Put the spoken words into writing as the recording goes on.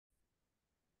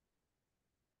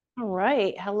All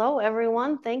right. Hello,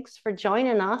 everyone. Thanks for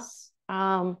joining us.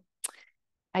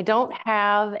 I don't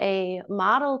have a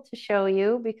model to show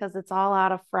you because it's all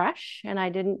out of fresh and I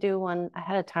didn't do one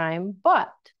ahead of time.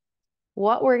 But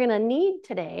what we're going to need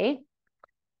today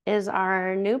is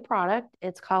our new product.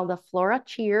 It's called the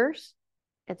FloraCheers.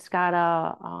 It's got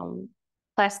a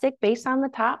plastic base on the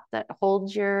top that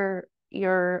holds your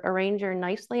arranger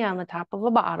nicely on the top of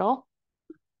a bottle.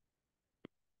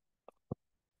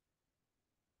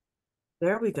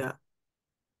 There we go.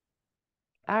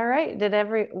 All right. Did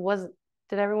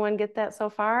everyone get that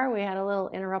so far? We had a little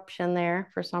interruption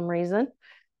there for some reason.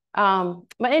 But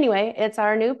anyway, it's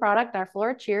our new product. Our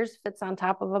FloraCheers fits on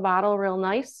top of a bottle real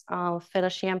nice. Fit a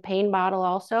champagne bottle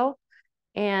also.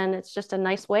 And it's just a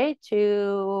nice way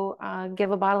to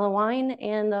give a bottle of wine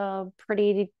and a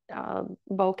pretty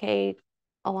bouquet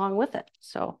along with it.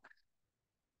 So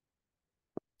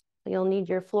you'll need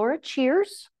your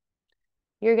FloraCheers.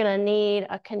 You're going to need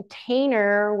a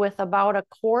container with about a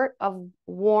quart of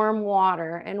warm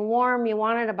water. And warm, you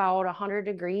want it about 100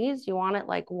 degrees. You want it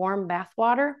like warm bath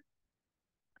water.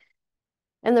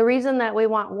 And the reason that we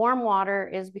want warm water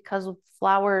is because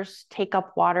flowers take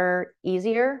up water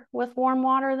easier with warm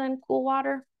water than cool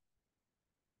water.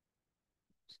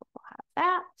 So we'll have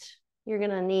that. You're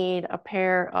going to need a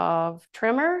pair of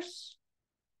trimmers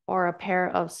or a pair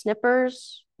of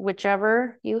snippers,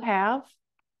 whichever you have.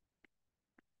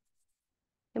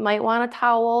 You might want a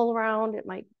towel around.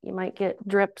 You might get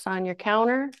drips on your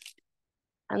counter.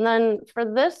 And then for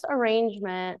this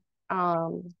arrangement, I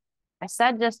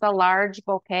said just a large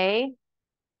bouquet.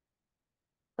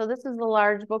 So this is the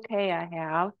large bouquet I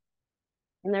have.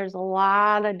 And there's a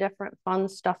lot of different fun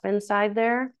stuff inside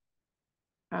there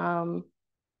to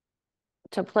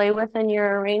play with in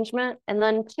your arrangement. And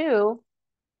then two,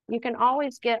 you can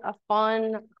always get a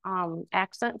fun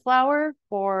accent flower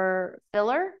for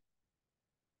filler,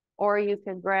 or you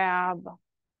could grab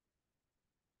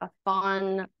a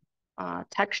fun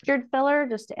textured filler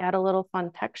just to add a little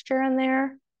fun texture in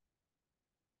there.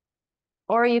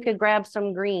 Or you could grab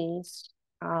some greens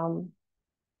to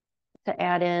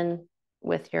add in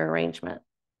with your arrangement.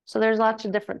 So there's lots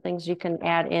of different things you can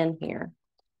add in here.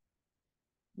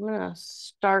 I'm gonna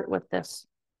start with this.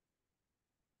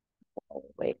 Oh,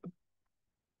 wait.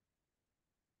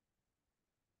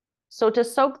 So to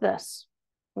soak this,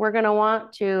 we're gonna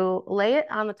want to lay it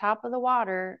on the top of the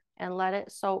water and let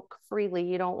it soak freely.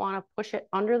 You don't want to push it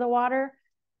under the water.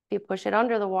 If you push it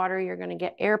under the water, you're gonna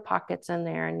get air pockets in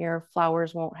there and your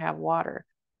flowers won't have water.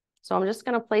 So I'm just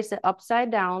gonna place it upside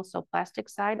down, so plastic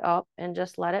side up, and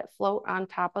just let it float on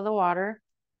top of the water.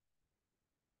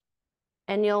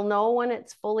 And you'll know when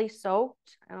it's fully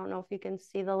soaked. I don't know if you can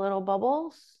see the little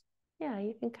bubbles. Yeah,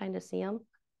 you can kind of see them.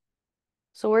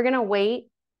 So we're gonna wait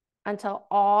until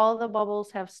all the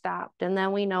bubbles have stopped, and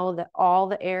then we know that all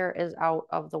the air is out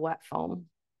of the WetFōM.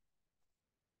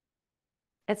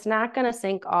 It's not gonna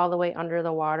sink all the way under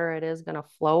the water. It is gonna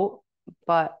float,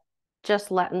 but just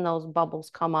letting those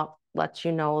bubbles come up lets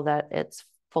you know that it's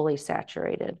fully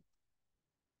saturated.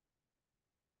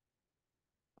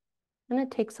 And it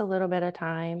takes a little bit of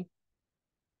time.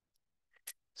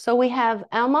 So we have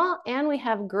Emma and we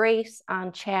have Grace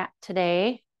on chat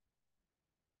today.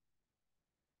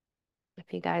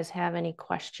 If you guys have any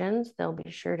questions, they'll be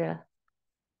sure to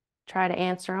try to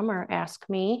answer them or ask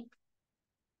me.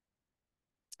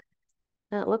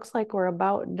 And it looks like we're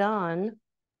about done.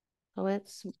 So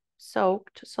it's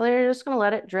soaked. So they're just going to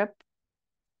let it drip.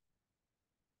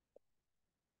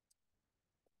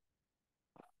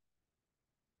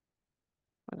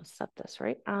 I'm going to set this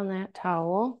right on that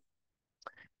towel.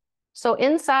 So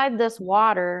inside this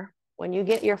water, when you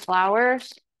get your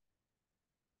flowers,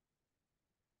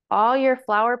 all your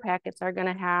flower packets are going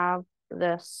to have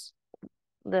this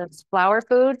flower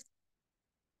food.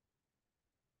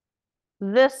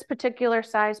 This particular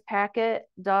size packet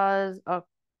does a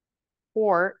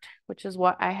quart, which is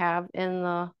what I have in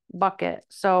the bucket.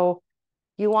 So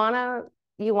you wanna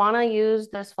use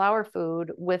this flower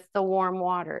food with the warm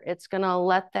water. It's gonna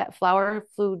let that flower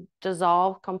food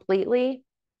dissolve completely.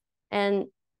 And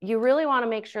you really want to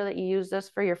make sure that you use this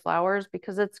for your flowers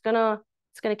because it's gonna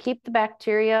keep the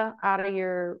bacteria out of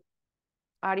your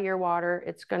water.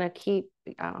 It's gonna keep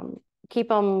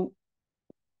them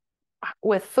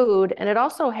with food, and it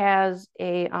also has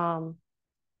a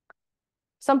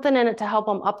something in it to help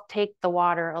them uptake the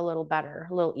water a little better,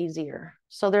 a little easier.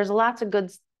 So there's lots of good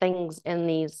things in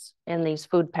these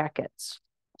food packets.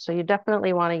 So you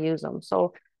definitely want to use them.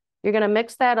 So you're going to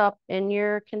mix that up in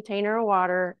your container of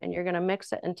water and you're going to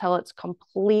mix it until it's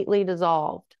completely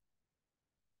dissolved.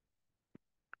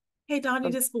 Hey, Donnie,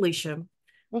 this is Felicia.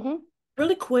 Mm-hmm.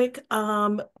 Really quick,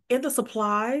 in the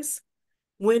supplies,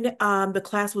 when the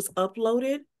class was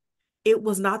uploaded, it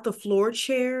was not the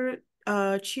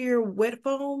cheer wet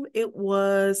foam. It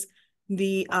was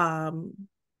the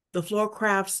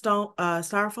FloraCraft stone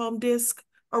styrofoam disc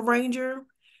arranger.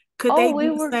 Could they Oh,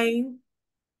 do the same?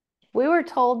 we were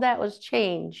told that was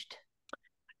changed.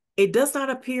 It does not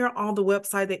appear on the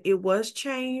website that it was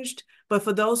changed, but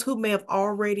for those who may have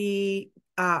already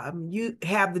you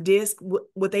have the disc,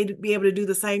 would they be able to do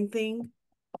the same thing?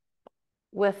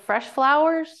 With fresh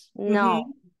flowers? No,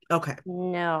 Mm-hmm. Okay.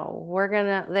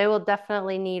 no. They will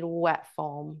definitely need wet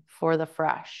foam for the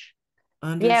fresh.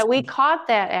 Yeah, we Understood. caught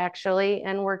that actually,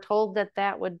 and we're told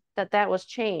that was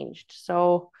changed.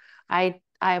 So I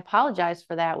apologize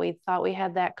for that. We thought we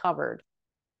had that covered.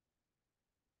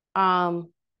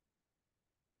 Um,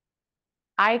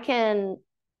 I can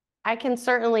I can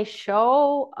certainly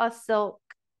show a silk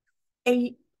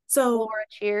And so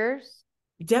FloraCheers.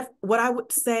 what I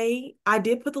would say, I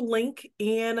did put the link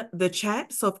in the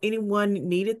chat. So if anyone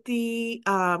needed the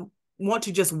want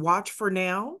to just watch for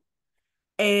now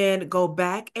and go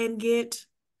back and get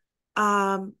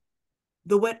um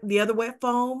the other wet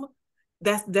foam,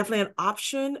 that's definitely an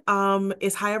option.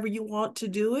 It's however you want to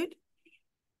do it.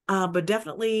 But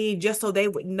definitely just so they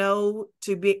would know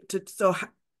to be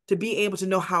able to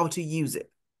know how to use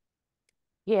it.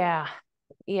 Yeah.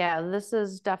 Yeah, this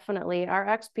is definitely our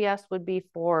XPS would be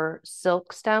for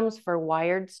silk stems, for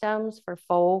wired stems, for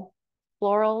faux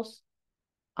florals.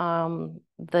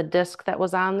 The disc that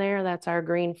was on there, that's our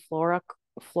green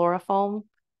Flora foam.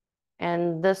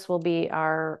 And this will be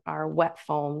our wet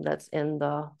foam that's in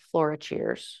the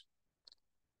FloraCheers.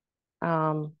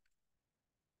 Um,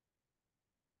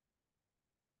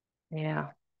 yeah,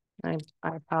 I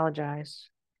apologize.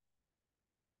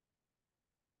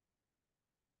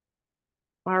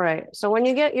 All right. So when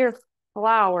you get your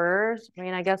flowers, I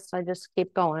mean, I guess I just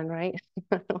keep going, right?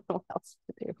 I don't know what else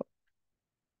to do.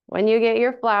 When you get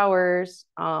your flowers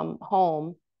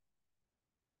home,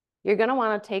 you're going to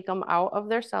want to take them out of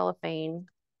their cellophane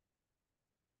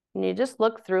and you just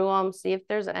look through them, see if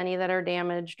there's any that are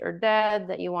damaged or dead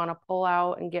that you want to pull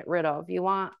out and get rid of. You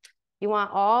want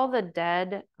all the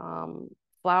dead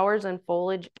flowers and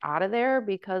foliage out of there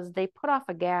because they put off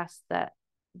a gas that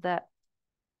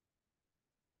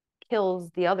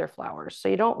kills the other flowers. So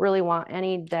you don't really want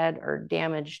any dead or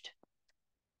damaged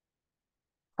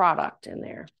product in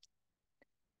there.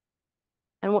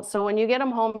 And so when you get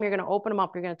them home, you're going to open them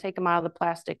up. You're going to take them out of the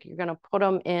plastic. You're going to put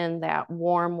them in that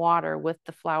warm water with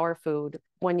the flower food.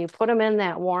 When you put them in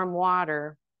that warm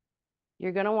water,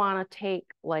 you're going to want to take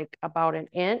like about an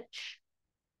inch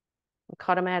and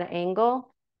cut them at an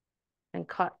angle and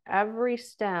cut every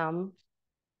stem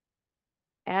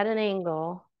at an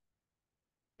angle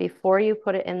before you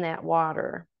put it in that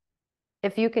water.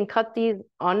 If you can cut these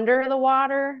under the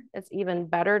water, it's even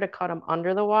better to cut them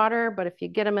under the water. But if you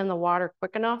get them in the water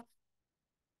quick enough,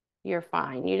 you're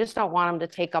fine. You just don't want them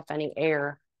to take up any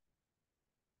air.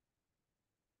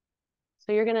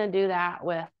 So you're going to do that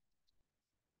with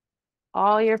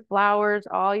all your flowers,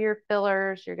 all your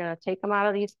fillers. You're going to take them out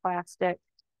of these plastics.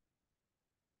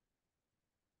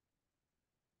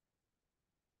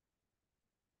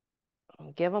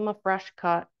 Give them a fresh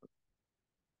cut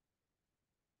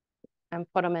and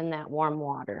put them in that warm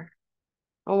water.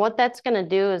 And what that's going to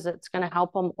do is it's going to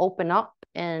help them open up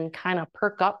and kind of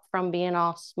perk up from being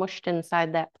all smushed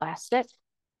inside that plastic.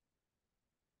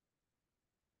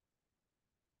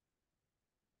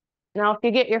 Now, if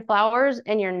you get your flowers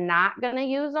and you're not going to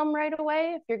use them right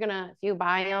away, if you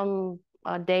buy them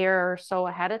a day or so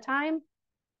ahead of time,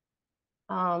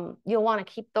 you'll want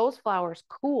to keep those flowers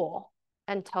cool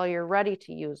until you're ready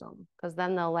to use them because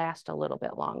then they'll last a little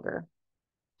bit longer.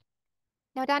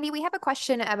 Now, Donnie, we have a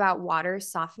question about water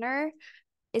softener.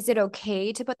 Is it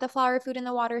okay to put the flower food in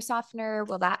the water softener?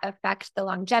 Will that affect the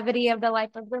longevity of the life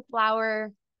of the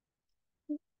flower?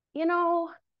 You know,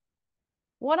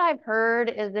 what I've heard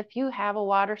is if you have a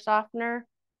water softener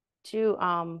to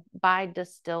buy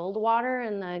distilled water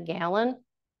in the gallon,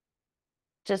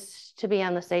 just to be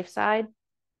on the safe side.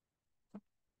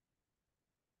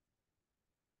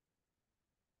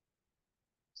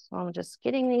 So I'm just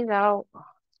getting these out,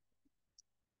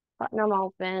 cutting them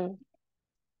open,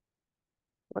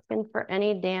 looking for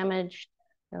any damage.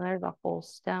 And there's a whole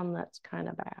stem that's kind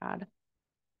of bad.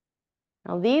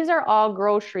 Now these are all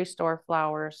grocery store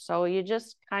flowers, so you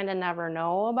just kind of never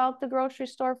know about the grocery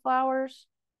store flowers.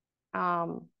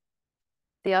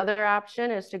 The other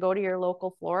option is to go to your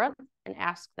local florist and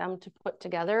ask them to put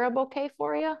together a bouquet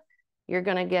for you. You're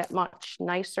going to get much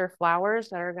nicer flowers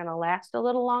that are going to last a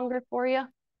little longer for you.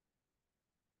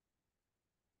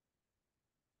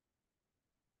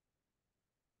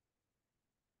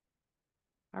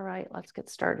 All right, let's get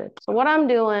started. So what I'm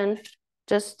doing,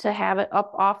 just to have it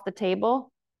up off the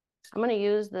table, I'm going to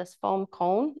use this foam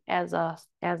cone as a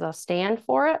stand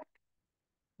for it.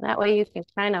 That way you can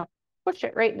kind of push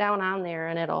it right down on there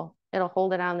and it'll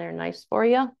hold it on there nice for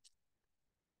you.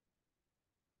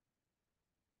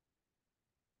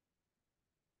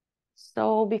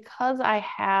 So because I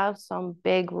have some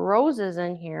big roses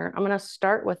in here, I'm going to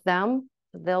start with them.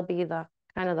 They'll be the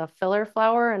kind of the filler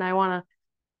flower, and I want to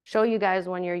show you guys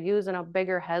when you're using a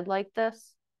bigger head like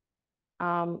this,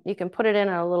 you can put it in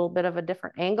at a little bit of a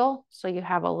different angle so you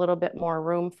have a little bit more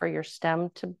room for your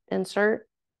stem to insert.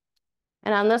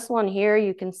 And on this one here,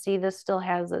 you can see this still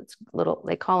has its little,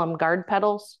 they call them guard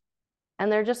petals,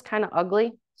 and they're just kind of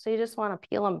ugly. So you just want to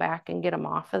peel them back and get them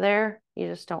off of there. You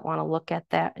just don't want to look at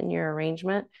that in your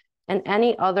arrangement. And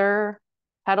any other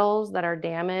petals that are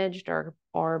damaged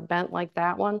or bent like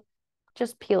that one,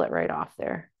 just peel it right off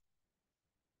there.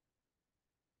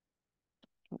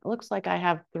 It looks like I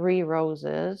have 3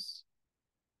 roses.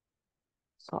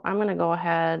 So I'm going to go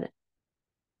ahead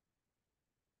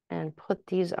and put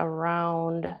these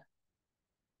around.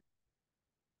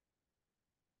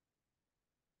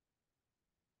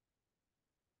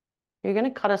 You're going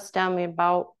to cut a stem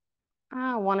about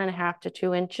 1.5 to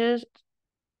 2 inches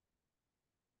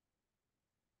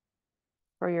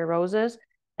for your roses.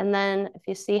 And then if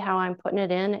you see how I'm putting it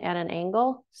in at an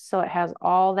angle, so it has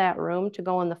all that room to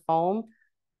go in the foam,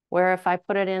 where if I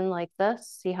put it in like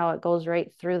this, see how it goes right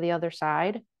through the other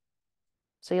side.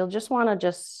 So you'll just want to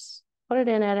just put it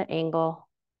in at an angle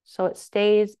so it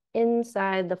stays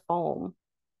inside the foam.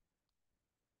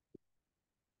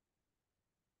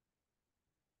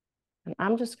 And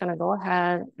I'm just going to go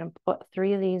ahead and put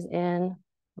 3 of these in,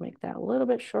 make that a little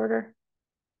bit shorter,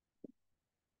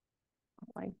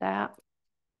 like that.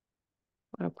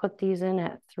 I'm going to put these in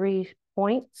at 3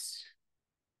 points.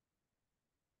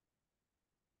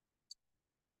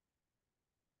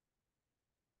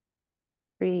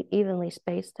 Pretty evenly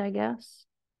spaced, I guess.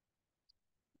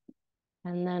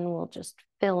 And then we'll just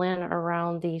fill in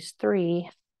around these 3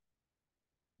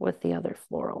 with the other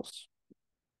florals.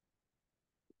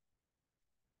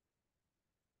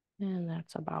 And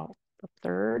that's about the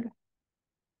 1/3.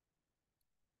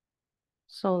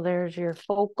 So there's your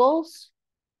focals.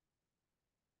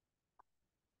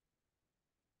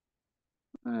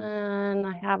 And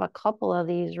I have a couple of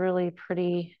these really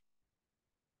pretty.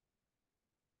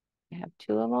 I have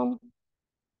 2 of them.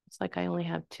 It's like I only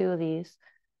have 2 of these.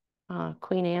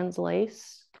 Queen Anne's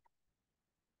lace.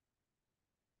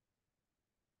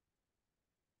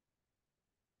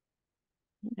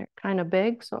 They're kind of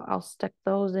big, so I'll stick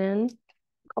those in.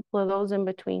 A couple of those in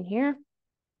between here.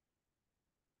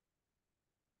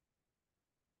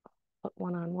 Put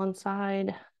one on one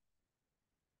side.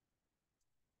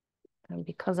 And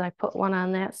because I put one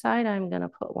on that side, I'm going to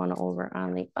put one over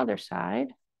on the other side.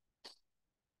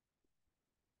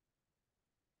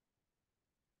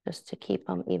 Just to keep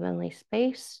them evenly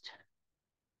spaced.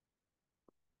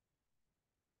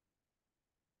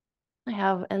 I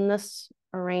have, in this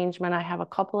arrangement, I have a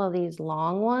couple of these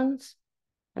long ones.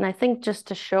 And I think just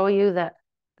to show you that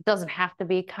it doesn't have to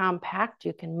be compact,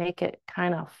 you can make it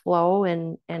kind of flow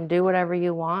and do whatever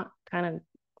you want, kind of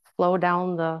flow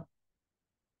down the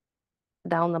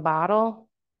bottle.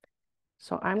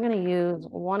 So I'm going to use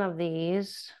one of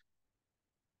these,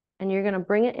 and you're going to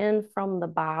bring it in from the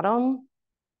bottom,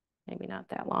 maybe not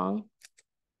that long,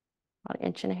 about 1.5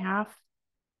 inches.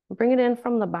 Bring it in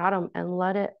from the bottom and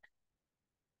let it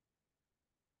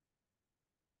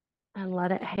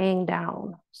hang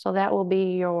down. So that will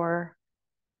be your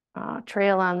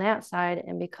trail on that side.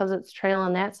 And because it's trail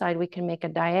on that side, we can make a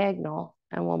diagonal,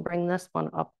 and we'll bring this one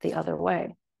up the other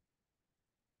way.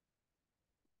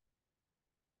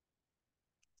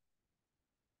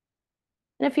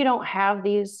 And if you don't have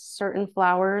these certain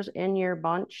flowers in your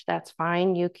bunch, that's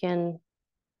fine. You can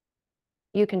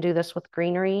do this with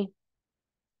Greenery.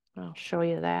 I'll show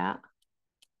you that.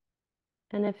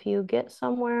 And if you get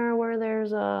somewhere where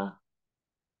there's a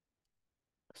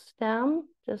stem,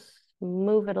 just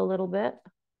move it a little bit.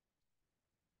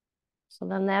 So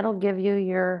then that'll give you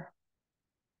your,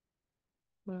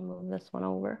 I'm gonna move this one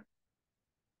over.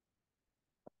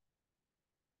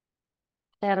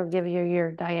 That'll give you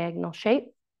your diagonal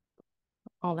shape.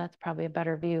 Oh, that's probably a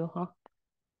better view, huh?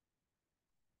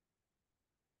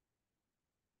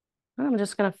 I'm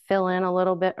just gonna fill in a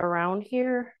little bit around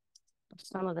here,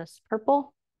 some of this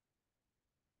purple.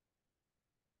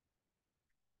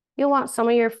 You'll want some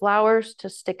of your flowers to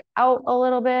stick out a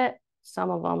little bit,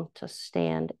 some of them to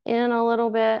stand in a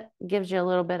little bit. Gives you a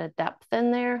little bit of depth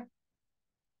in there.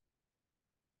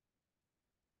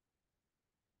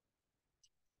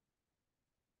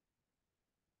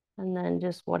 And then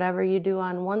just whatever you do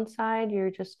on one side, you're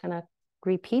just gonna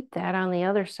repeat that on the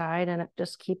other side, and it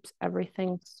just keeps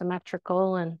everything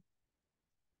symmetrical and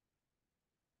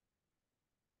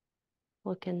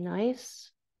looking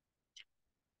nice.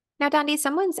 Now, Dondi,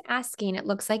 someone's asking, it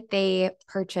looks like they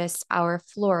purchased our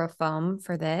FloraFoam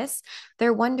for this.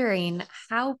 They're wondering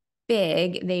how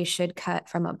big they should cut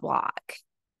from a block.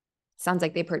 Sounds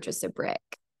like they purchased a brick.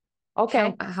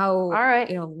 Okay. How all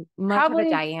right. Much of a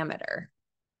diameter?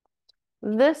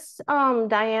 This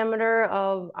diameter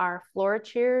of our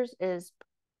FloraCheers is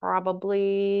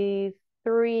probably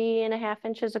 3.5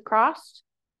 inches across.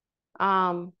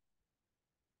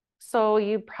 So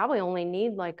you probably only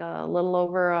need like a little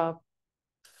over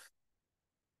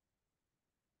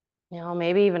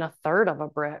maybe even a third of a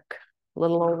brick, a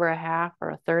little over a half or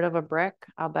a third of a brick,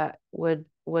 I'll bet would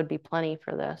be plenty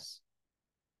for this.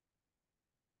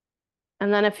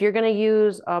 And then if you're going to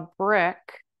use a brick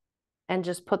and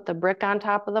just put the brick on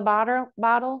top of the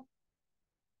bottle,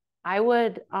 I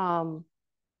would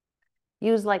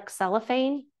use like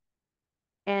cellophane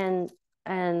and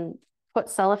put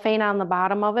cellophane on the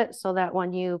bottom of it so that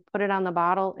when you put it on the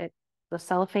bottle, the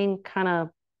cellophane kind of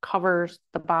covers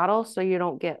the bottle so you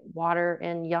don't get water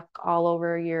and yuck all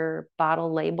over your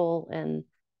bottle label and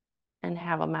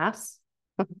have a mess.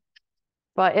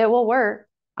 But it will work.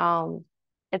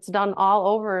 It's done all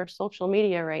over social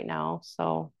media right now,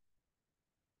 so.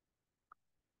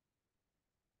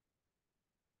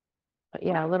 But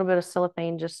yeah, a little bit of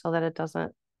cellophane just so that it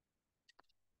doesn't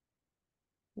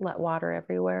let water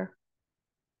everywhere.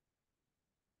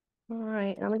 All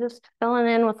right, I'm just filling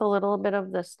in with a little bit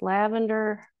of this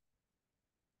lavender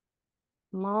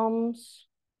mums.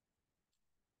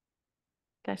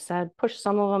 Like I said, push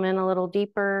some of them in a little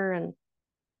deeper and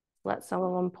let some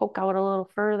of them poke out a little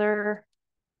further.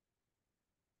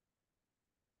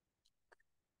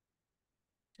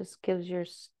 Just gives your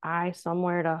eye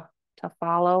somewhere to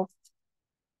follow.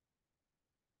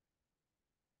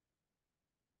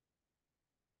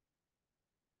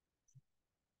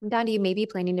 Dondi, you may be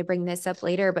planning to bring this up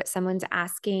later, but someone's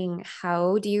asking,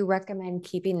 how do you recommend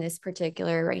keeping this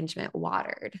particular arrangement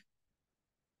watered?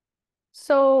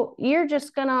 So you're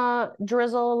just gonna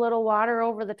drizzle a little water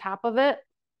over the top of it.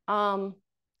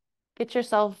 Get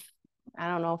yourself, I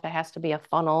don't know if it has to be a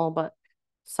funnel, but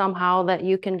somehow that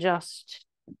you can just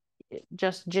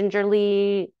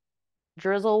gingerly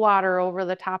drizzle water over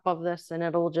the top of this and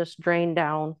it'll just drain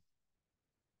down.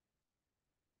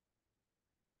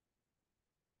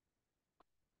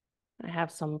 I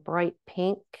have some bright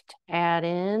pink to add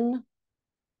in.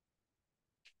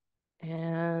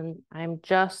 And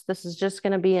this is just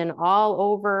going to be an all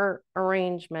over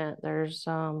arrangement. There's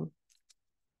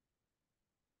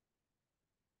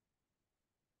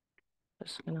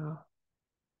just gonna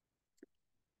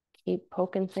keep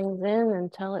poking things in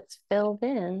until it's filled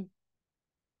in.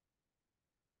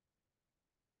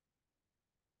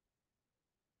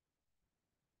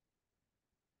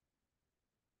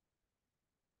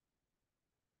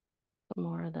 Some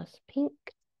more of this pink.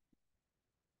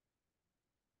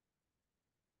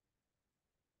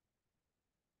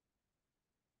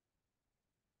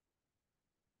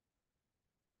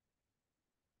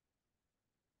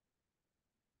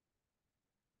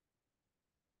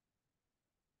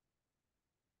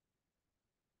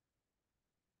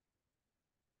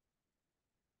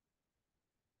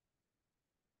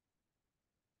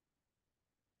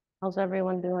 How's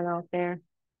everyone doing out there?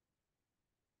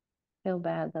 Feel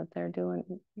bad that they're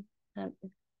doing that.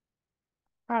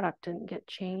 Product didn't get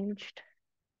changed.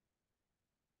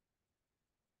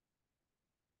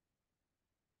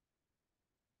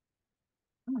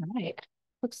 All right.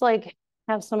 Looks like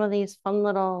have some of these fun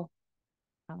little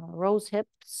rose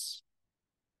hips.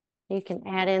 You can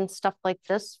add in stuff like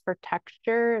this for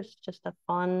texture. It's just a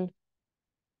fun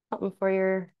something for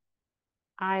your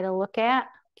eye to look at.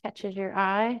 Catches your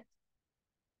eye.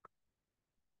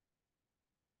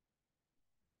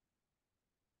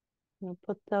 I'll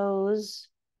put those.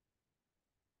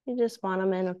 You just want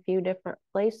them in a few different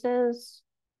places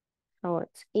so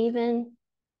it's even.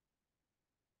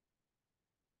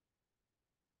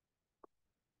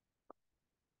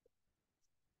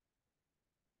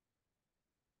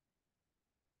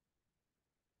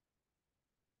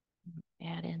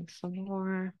 Add in some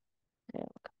more. Yeah,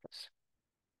 look at this.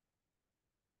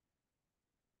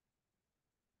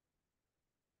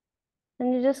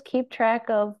 And you just keep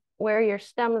track of where your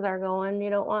stems are going.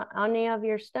 You don't want any of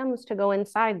your stems to go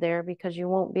inside there because you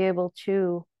won't be able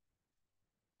to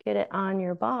get it on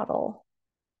your bottle.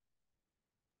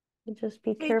 Just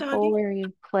be careful Dondi, where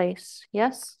you place.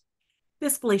 Yes?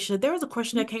 This Felicia, there was a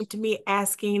question that came to me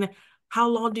asking How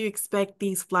long do you expect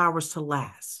these flowers to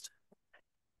last?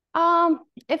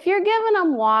 If you're giving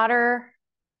them water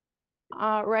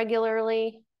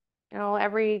regularly, you know,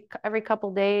 every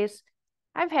couple days,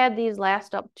 I've had these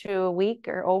last up to a week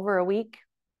or over a week.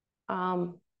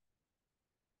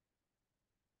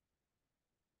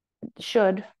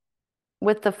 Should.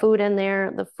 With the food in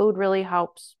there, the food really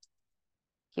helps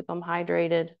keep them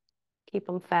hydrated, keep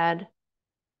them fed.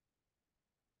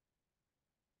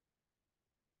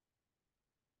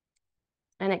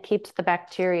 And it keeps the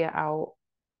bacteria out.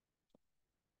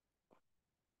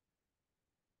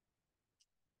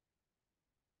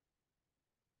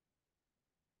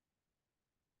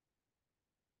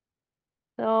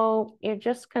 So you're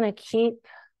just gonna keep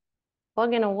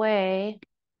plugging away,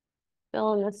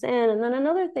 filling this in. And then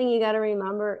another thing you gotta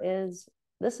remember is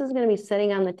this is gonna be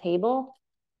sitting on the table.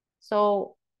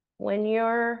 So when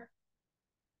you're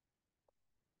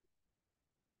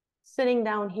sitting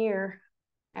down here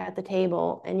at the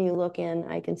table and you look in,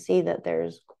 I can see that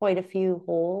there's quite a few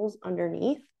holes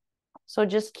underneath. So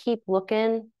just keep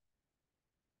looking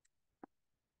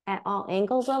at all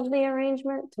angles of the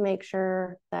arrangement to make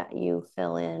sure that you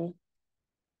fill in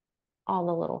all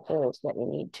the little holes that you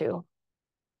need to.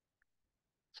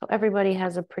 So everybody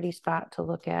has a pretty spot to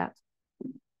look at.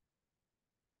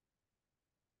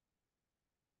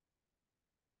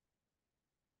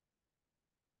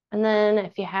 And then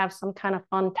if you have some kind of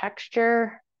fun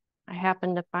texture, I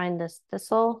happen to find this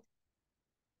thistle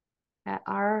at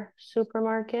our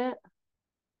supermarket.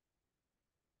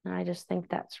 And I just think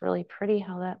that's really pretty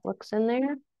how that looks in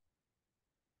there.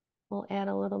 We'll add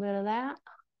a little bit of that.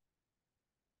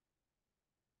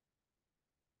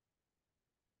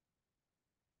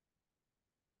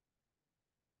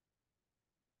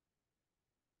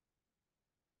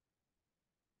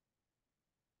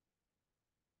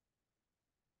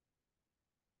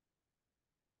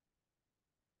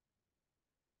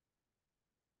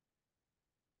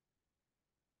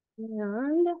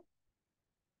 And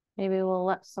maybe we'll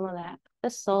let some of that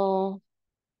thistle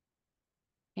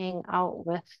hang down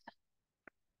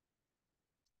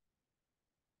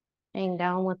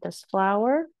with this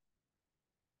flower.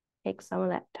 Take some of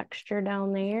that texture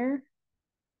down there.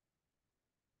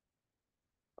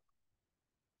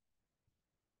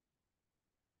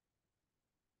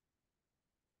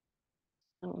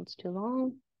 That one's too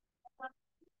long.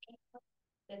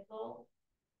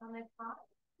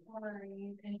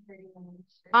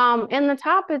 In the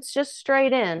top, it's just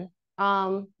straight in.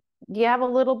 You have a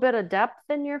little bit of depth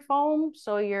in your foam,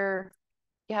 so you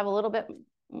have a little bit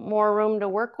more room to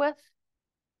work with.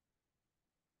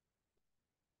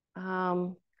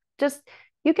 Just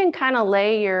you can kind of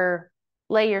lay your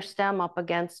stem up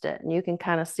against it, and you can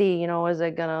kind of see, you know, is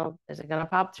it gonna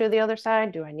pop through the other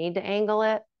side? Do I need to angle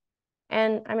it?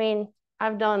 And I mean,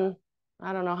 I've done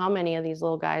I don't know how many of these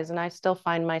little guys, and I still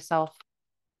find myself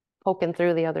poking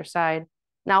through the other side.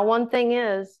 Now, one thing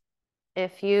is,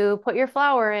 if you put your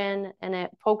flower in and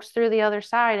it pokes through the other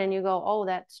side and you go, oh,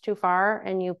 that's too far,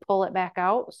 and you pull it back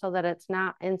out so that it's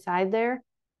not inside there,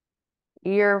 the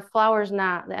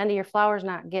end of your flower's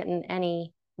not getting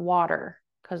any water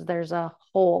because there's a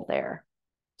hole there.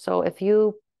 So if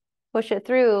you push it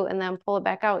through and then pull it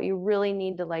back out, you really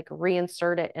need to like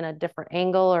reinsert it in a different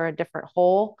angle or a different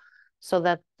hole so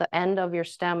that the end of your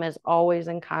stem is always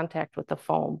in contact with the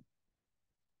foam,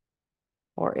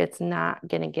 or it's not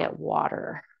going to get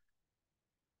water.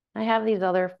 I have these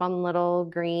other fun little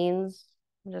greens.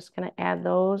 I'm just going to add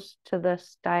those to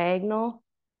this diagonal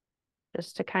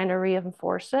just to kind of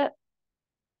reinforce it.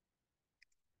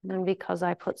 And then because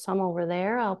I put some over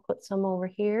there, I'll put some over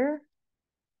here.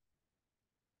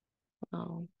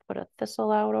 I'll put a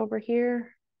thistle out over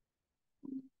here.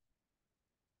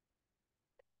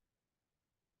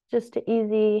 Just an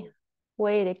easy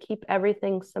way to keep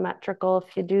everything symmetrical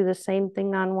if you do the same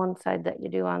thing on one side that you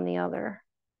do on the other.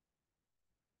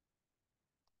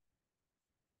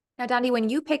 Now, Dondi, when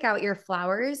you pick out your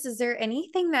flowers, is there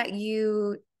anything that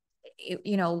you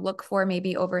look for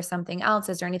maybe over something else?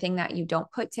 Is there anything that you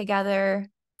don't put together?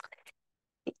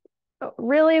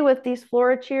 Really, with these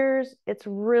FloraCheers, it's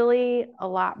really a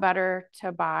lot better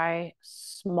to buy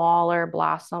smaller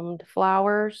blossomed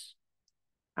flowers.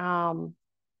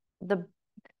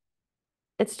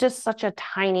 It's just such a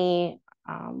tiny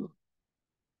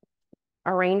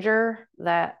arranger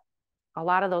that a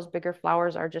lot of those bigger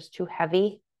flowers are just too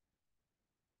heavy.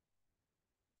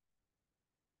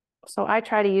 So I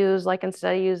try to use, like,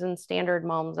 instead of using standard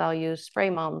mums, I'll use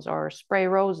spray mums or spray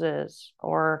roses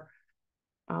or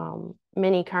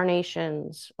mini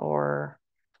carnations or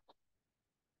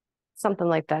something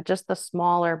like that. Just the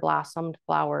smaller blossomed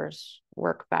flowers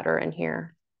work better in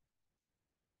here.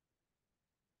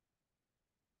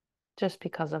 just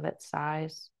because of its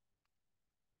size.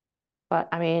 But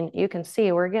I mean, you can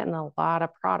see we're getting a lot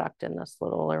of product in this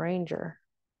little arranger.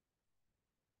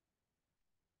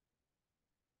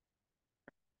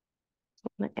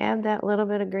 I'm gonna add that little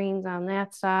bit of greens on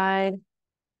that side,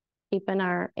 keeping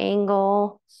our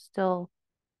angle still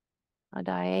a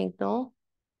diagonal.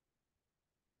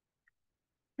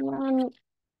 And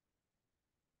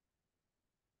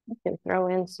I can throw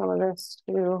in some of this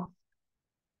too.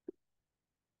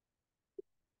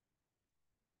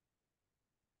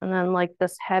 And then like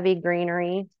this heavy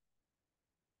greenery.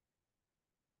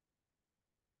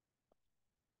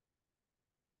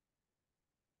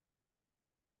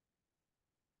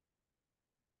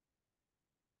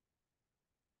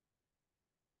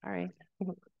 Sorry,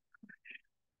 didn't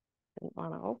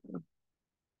want to open.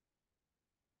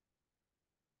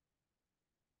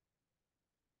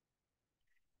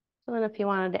 So then if you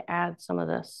wanted to add some of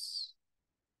this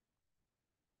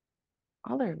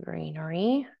other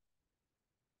greenery,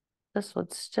 this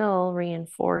would still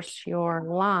reinforce your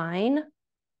line.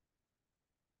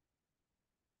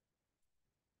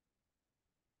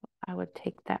 I would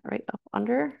take that right up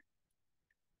under.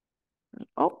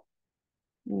 Oh,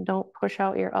 don't push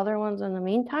out your other ones in the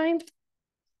meantime.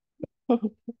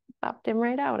 Popped him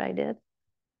right out, I did.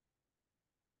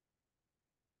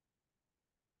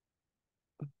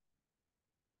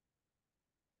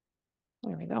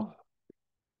 There we go.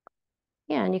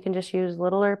 Yeah, and you can just use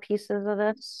littler pieces of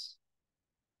this.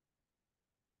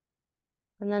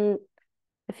 And then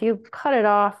if you cut it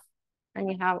off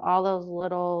and you have all those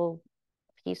little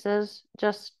pieces,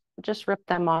 just rip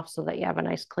them off so that you have a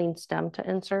nice clean stem to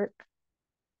insert.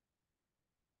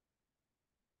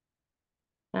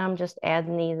 And I'm just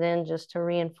adding these in just to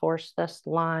reinforce this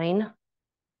line.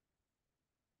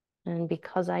 And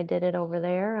because I did it over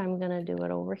there, I'm gonna do it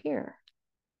over here.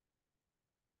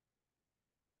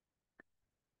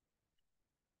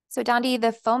 So Dondi,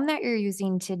 the foam that you're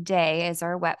using today is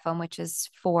our WetFōM, which is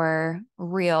for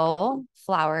real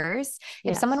flowers.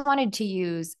 If someone wanted to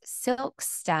use silk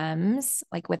stems,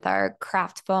 like with our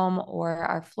craft foam or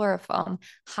our FloraFoam,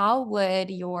 how would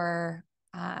your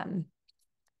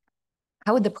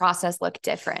how would the process look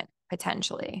different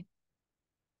potentially?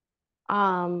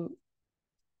 Or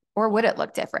would it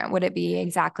look different? Would it be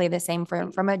exactly the same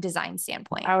from a design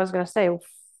standpoint? I was gonna say,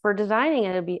 for designing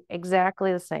it, it'd be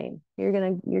exactly the same. You're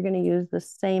gonna use the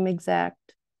same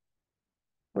exact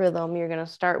rhythm. You're gonna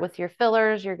start with your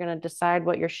fillers. You're gonna decide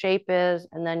what your shape is,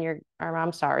 and then you're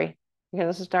gonna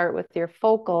start with your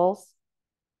focals,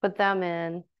 put them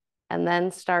in, and then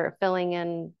start filling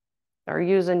in or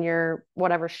using your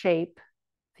whatever shape.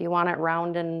 If you want it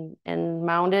round and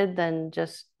mounded, then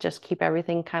just keep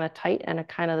everything kind of tight and a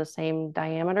kind of the same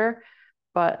diameter.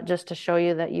 But just to show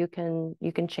you that you can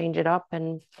change it up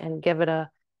and give it a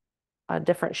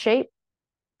different shape.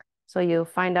 So you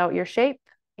find out your shape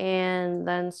and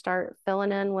then start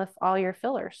filling in with all your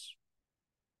fillers.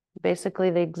 Basically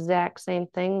the exact same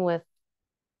thing with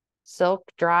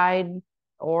silk, dried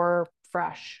or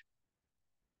fresh.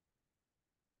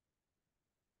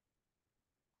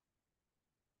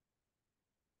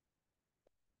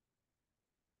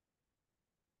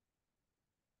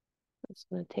 I'm just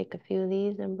going to take a few of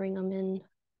these and bring them in.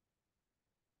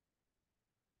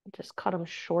 Just cut them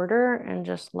shorter and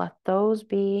just let those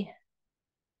be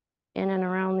in and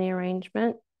around the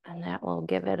arrangement, and that will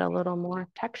give it a little more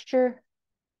texture.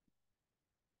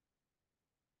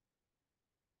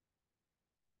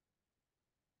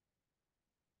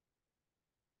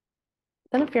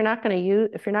 Then if you're not going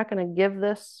to give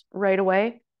this right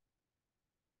away,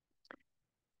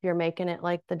 you're making it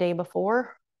like the day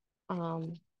before,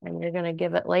 and you're going to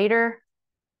give it later,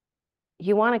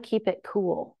 you want to keep it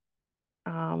cool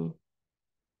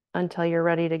until you're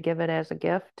ready to give it as a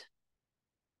gift.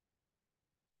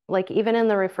 Like even in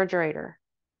the refrigerator,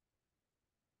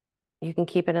 you can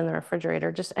keep it in the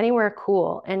refrigerator, just anywhere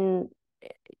cool. And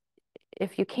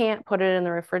if you can't put it in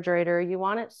the refrigerator, you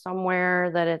want it somewhere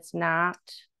that it's not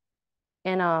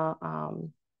in a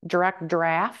direct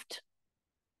draft,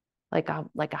 like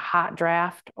a hot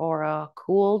draft or a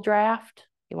cool draft.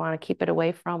 You want to keep it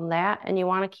away from that, and you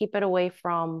want to keep it away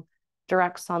from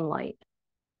direct sunlight.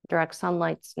 Direct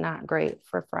sunlight's not great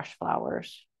for fresh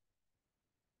flowers.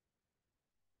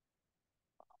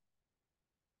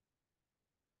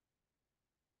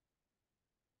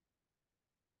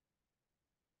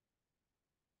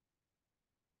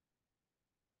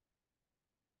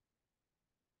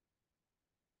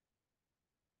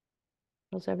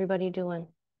 How's everybody doing?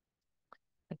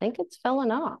 I think it's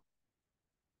filling up.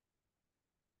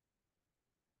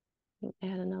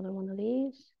 Add another one of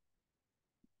these.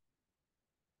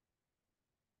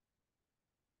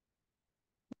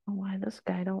 this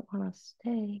guy don't want to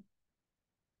stay.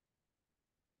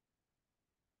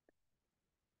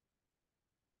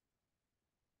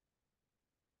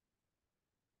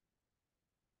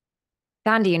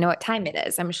 Don, do you know what time it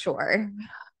is? I'm sure.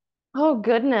 Oh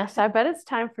goodness, I bet it's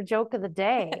time for joke of the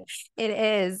day. It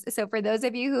is. So for those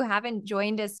of you who haven't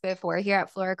joined us before here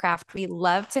at FloraCraft, we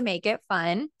love to make it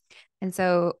fun. And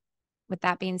so with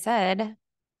that being said,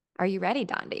 are you ready,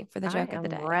 Dondi, for the joke of the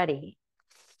day? I'm ready.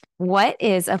 What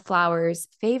is a flower's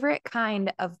favorite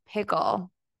kind of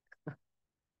pickle?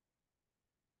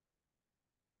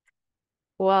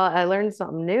 Well, I learned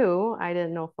something new. I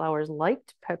didn't know flowers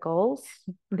liked pickles.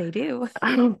 They do.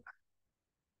 I'm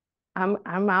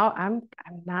out. I'm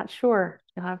not sure.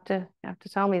 You'll have to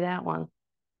tell me that one.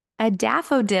 A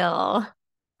daffodil.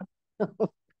 Of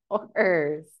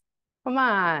course. Come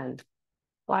on.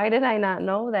 Why did I not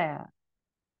know that?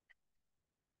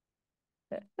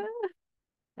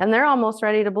 And they're almost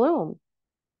ready to bloom.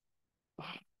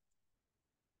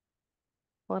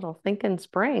 Little thinking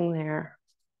spring there.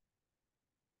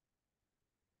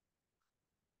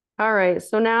 All right,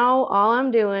 so now all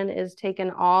I'm doing is taking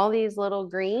all these little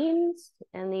greens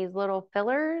and these little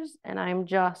fillers, and I'm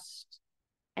just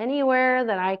anywhere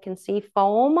that I can see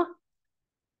foam,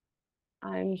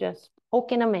 I'm just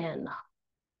poking them in.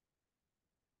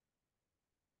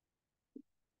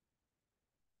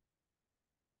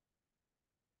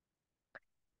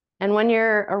 And when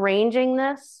you're arranging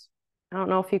this, I don't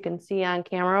know if you can see on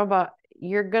camera, but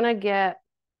you're gonna get,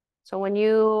 so when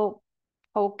you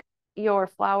poke your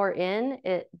flower in,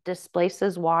 it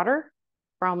displaces water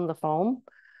from the foam.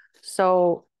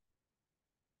 So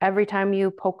every time you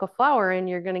poke a flower in,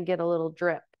 you're gonna get a little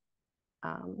drip.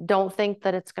 Don't think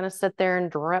that it's gonna sit there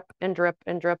and drip and drip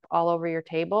and drip all over your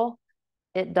table.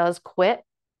 It does quit.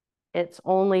 It's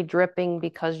only dripping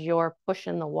because you're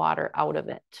pushing the water out of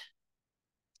it.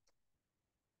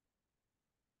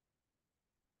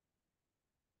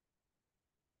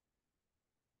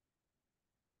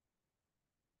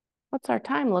 What's our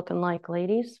time looking like,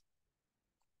 ladies?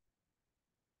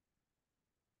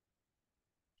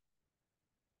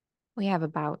 We have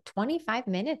about 25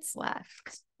 minutes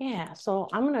left. Yeah, so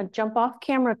I'm gonna jump off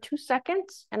camera 2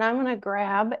 seconds and I'm gonna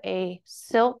grab a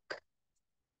silk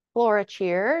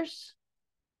FloraCheers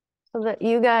so that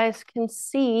you guys can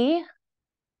see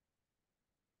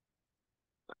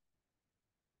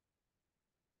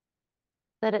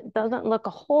that it doesn't look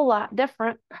a whole lot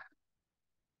different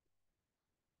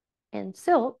in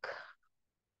silk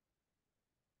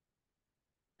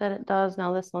that it does.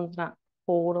 Now this one's not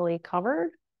totally covered.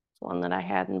 It's one that I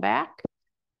had in back,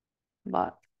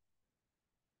 but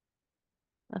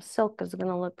the silk is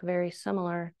gonna look very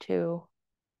similar to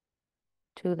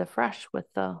the fresh with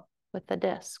the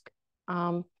disc.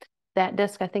 That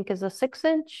disc I think is a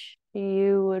 6-inch.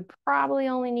 You would probably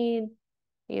only need,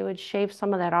 you would shave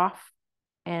some of that off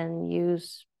and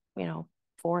use,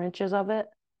 4 inches of it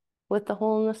with the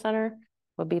hole in the center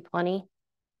would be plenty.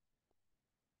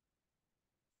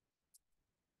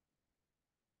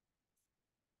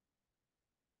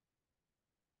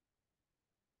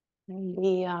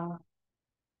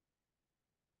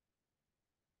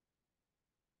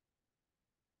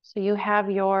 So you have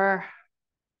your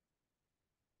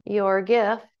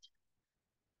gift,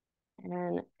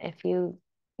 and if you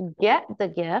get the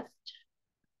gift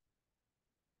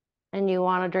and you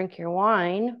want to drink your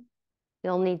wine,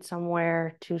 you'll need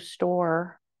somewhere to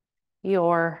store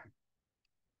your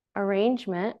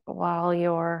arrangement while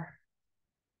you're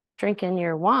drinking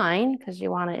your wine, because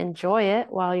you want to enjoy it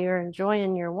while you're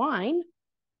enjoying your wine.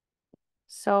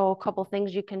 So a couple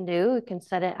things you can do. You can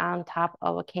set it on top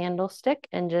of a candlestick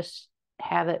and just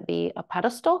have it be a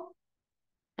pedestal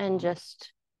and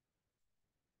just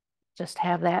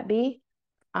have that be.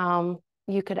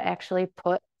 You could actually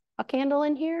put a candle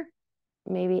in here.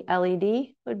 Maybe LED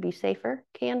would be safer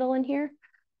candle in here.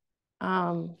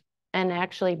 And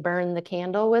actually burn the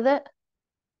candle with it.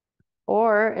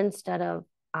 Or instead of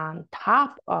on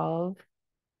top of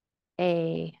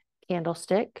a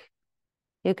candlestick,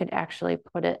 you could actually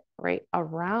put it right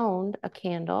around a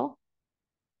candle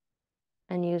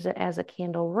and use it as a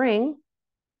candle ring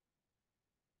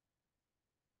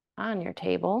on your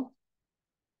table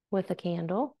with a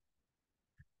candle.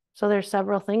 So there's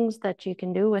several things that you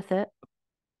can do with it.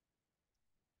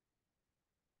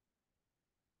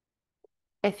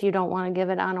 If you don't want to give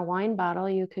it on a wine bottle,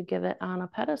 you could give it on a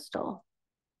pedestal.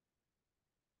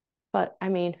 But I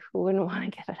mean, who wouldn't want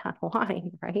to give it on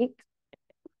wine, right?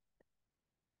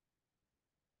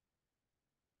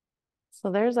 So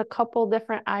there's a couple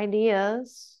different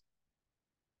ideas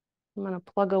I'm going to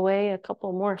plug away a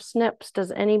couple more snips.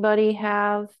 Does anybody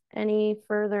have any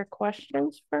further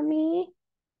questions for me?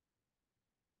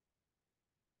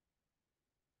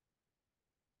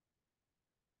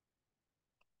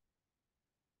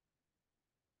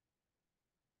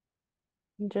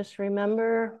 Just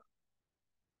remember,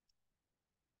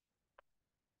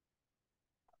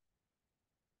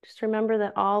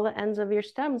 that all the ends of your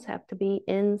stems have to be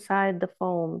inside the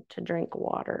foam to drink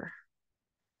water.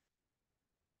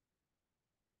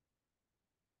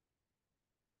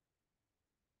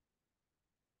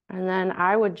 And then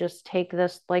I would just take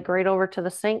this like right over to the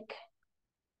sink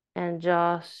and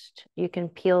just, you can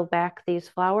peel back these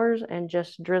flowers and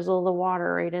just drizzle the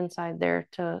water right inside there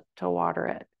to water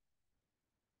it.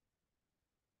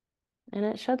 And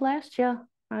it should last you,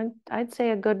 I'd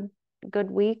say a good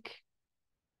week.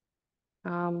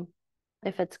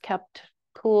 If it's kept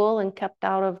cool and kept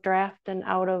out of draft and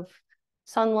out of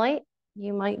sunlight,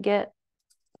 you might get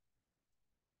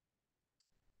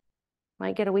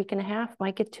a week and a half,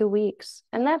 might get 2 weeks.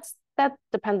 And that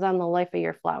depends on the life of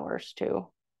your flowers too,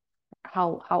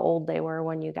 how old they were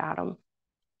when you got them.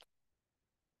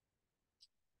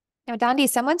 Now, Dondi,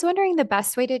 someone's wondering the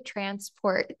best way to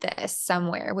transport this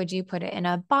somewhere. Would you put it in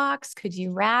a box? Could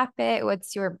you wrap it?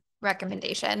 What's your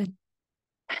recommendation?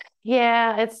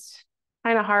 Yeah, it's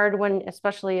kind of hard when,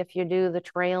 especially if you do the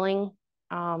trailing.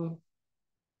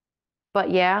 But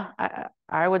yeah,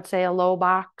 I would say a low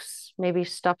box, maybe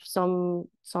stuff some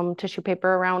tissue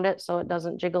paper around it so it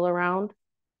doesn't jiggle around,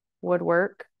 would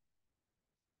work.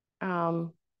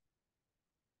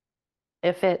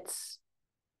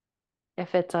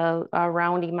 If it's a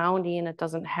roundy moundy and it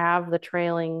doesn't have the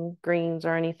trailing greens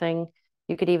or anything,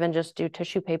 you could even just do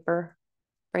tissue paper,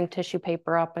 bring tissue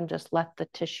paper up and just let the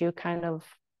tissue kind of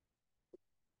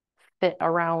fit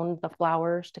around the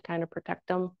flowers to kind of protect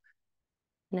them.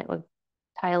 And it would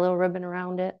tie a little ribbon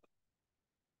around it.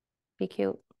 Be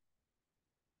cute.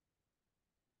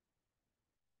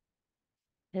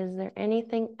 Is there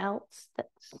anything else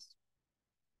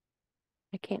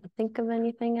I can't think of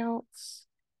anything else.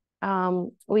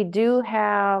 We do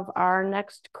have our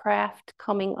next craft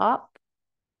coming up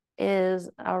is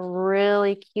a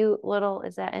really cute little,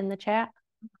 is that in the chat?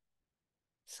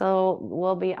 So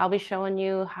I'll be showing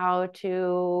you how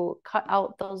to cut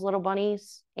out those little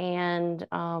bunnies. And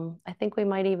I think we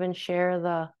might even share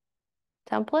the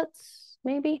templates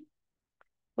maybe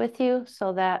with you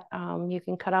so that you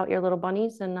can cut out your little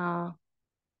bunnies and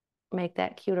make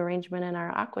that cute arrangement in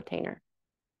our aquatainer.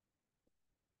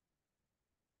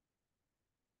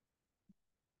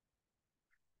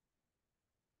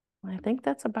 I think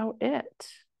that's about it.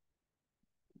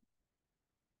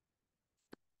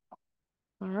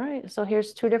 All right, so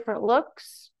here's 2 different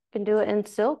looks. You can do it in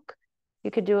silk.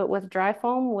 You could do it with dry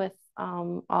foam with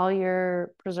all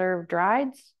your preserved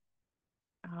drieds.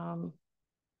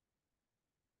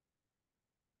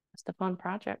 It's a fun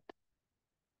project.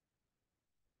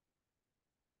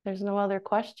 There's no other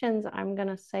questions. I'm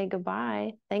gonna say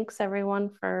goodbye. Thanks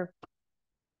everyone for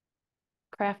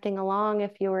crafting along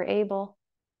if you were able.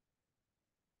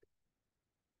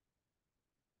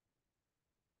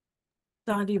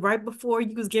 Dondi, right before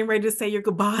you was getting ready to say your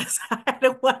goodbyes, I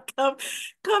had one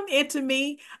come into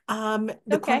me.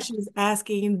 The question is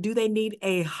asking, do they need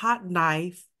a hot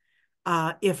knife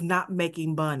if not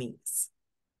making bunnies?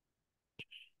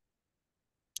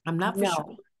 I'm not for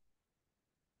sure.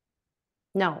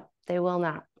 No, they will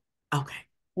not. Okay.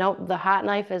 Nope, the hot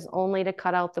knife is only to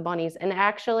cut out the bunnies. And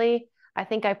actually, I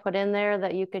think I put in there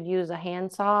that you could use a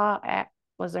handsaw.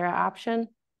 Was there an option?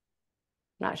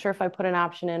 Not sure if I put an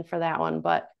option in for that one,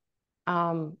 but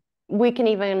I can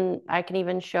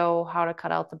even show how to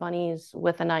cut out the bunnies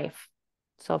with a knife.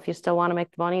 So if you still want to make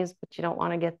the bunnies, but you don't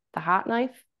want to get the hot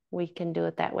knife, we can do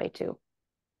it that way too.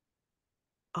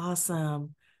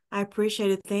 Awesome. I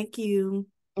appreciate it. Thank you.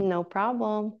 No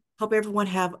problem. Hope everyone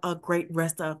have a great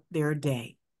rest of their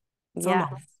day. So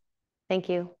yes. long. Thank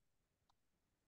you.